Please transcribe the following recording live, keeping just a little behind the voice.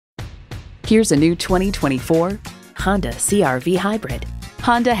Here's a new 2024 Honda CR-V Hybrid.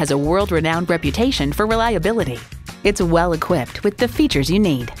 Honda has a world-renowned reputation for reliability. It's well equipped with the features you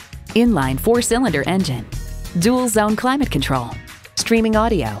need. Inline 4-cylinder engine, dual-zone climate control, streaming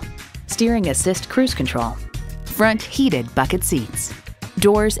audio, steering assist cruise control, front heated bucket seats,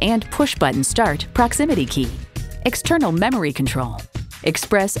 doors and push-button start proximity key, external memory control,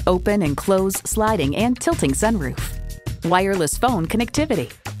 express open and close sliding and tilting sunroof, wireless phone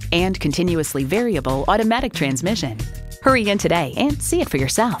connectivity, and continuously variable automatic transmission. Hurry in today and see it for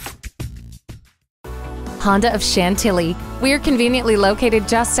yourself. Honda of Chantilly. We are conveniently located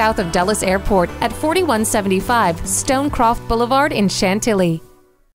just south of Dulles Airport at 4175 Stonecroft Boulevard in Chantilly.